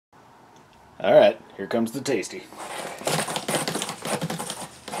Alright, here comes the tasty.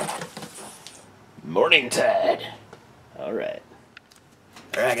 Morningtide. Alright.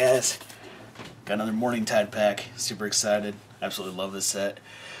 Alright guys. Got another Morningtide pack. Super excited. Absolutely love this set.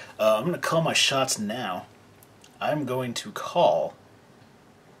 I'm going to call my shots now. I'm going to call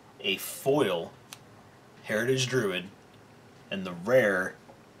a foil Heritage Druid, and the rare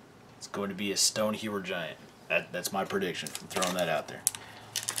is going to be a Stone Hewer Giant. That's my prediction. I'm throwing that out there.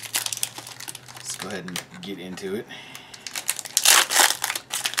 Let's go ahead and get into it.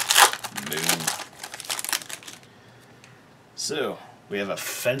 Boom. So, we have a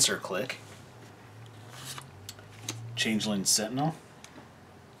Fencer Click, Changeling Sentinel,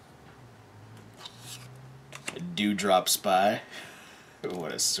 a Dewdrop Spy,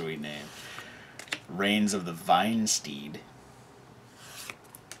 what a sweet name, Reigns of the Vine Steed,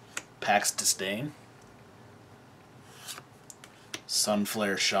 Pax Disdain,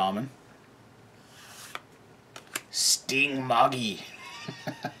 Sunflare Shaman, Sting Moggy.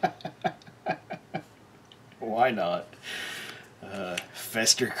 Why not?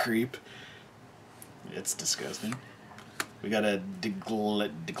 Fester Creep. It's disgusting. We got a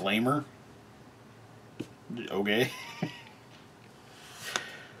Declaimer. Okay.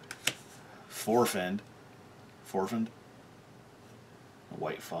 Forfend. A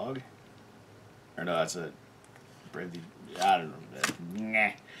White Fog. Or no, that's a Brave the... I don't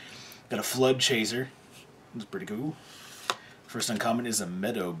know. Got a Flood Chaser. That's pretty cool. First uncommon is a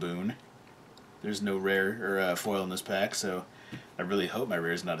Meadow Boon. There's no rare or foil in this pack, so I really hope my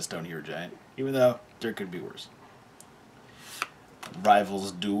rare is not a Stone Hewer Giant, even though there could be worse.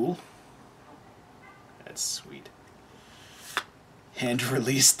 Rivals Duel. That's sweet. Hand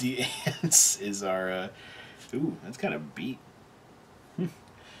Release the Ants is our... ooh, that's kind of beat.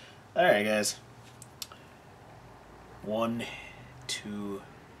 Alright, guys. 1, 2,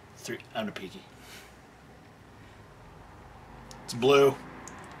 3. I'm a peeky. It's blue.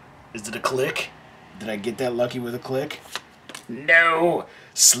 Is it a click? Did I get that lucky with a click? No!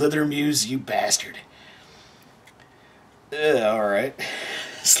 Slithermuse, you bastard. Alright.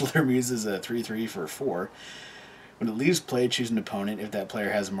 Slithermuse is a 3/3 for 4. When it leaves play, choose an opponent. If that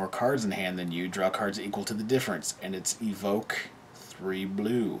player has more cards in hand than you, draw cards equal to the difference. And it's evoke 3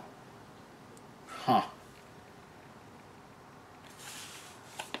 blue. Huh.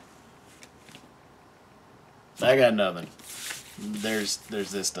 I got nothing. There's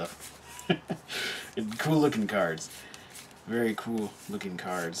this stuff. Cool looking cards. Very cool looking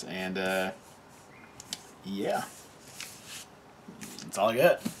cards. And yeah. That's all I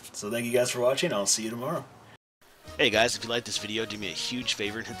got. So thank you guys for watching. I'll see you tomorrow. Hey guys, if you liked this video, do me a huge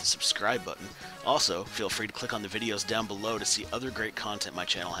favor and hit the subscribe button. Also, feel free to click on the videos down below to see other great content my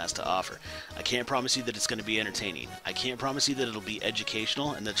channel has to offer. I can't promise you that it's going to be entertaining. I can't promise you that it'll be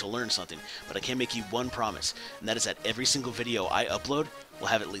educational and that you'll learn something, but I can make you one promise, and that is that every single video I upload will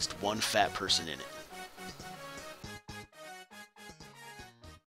have at least one fat person in it.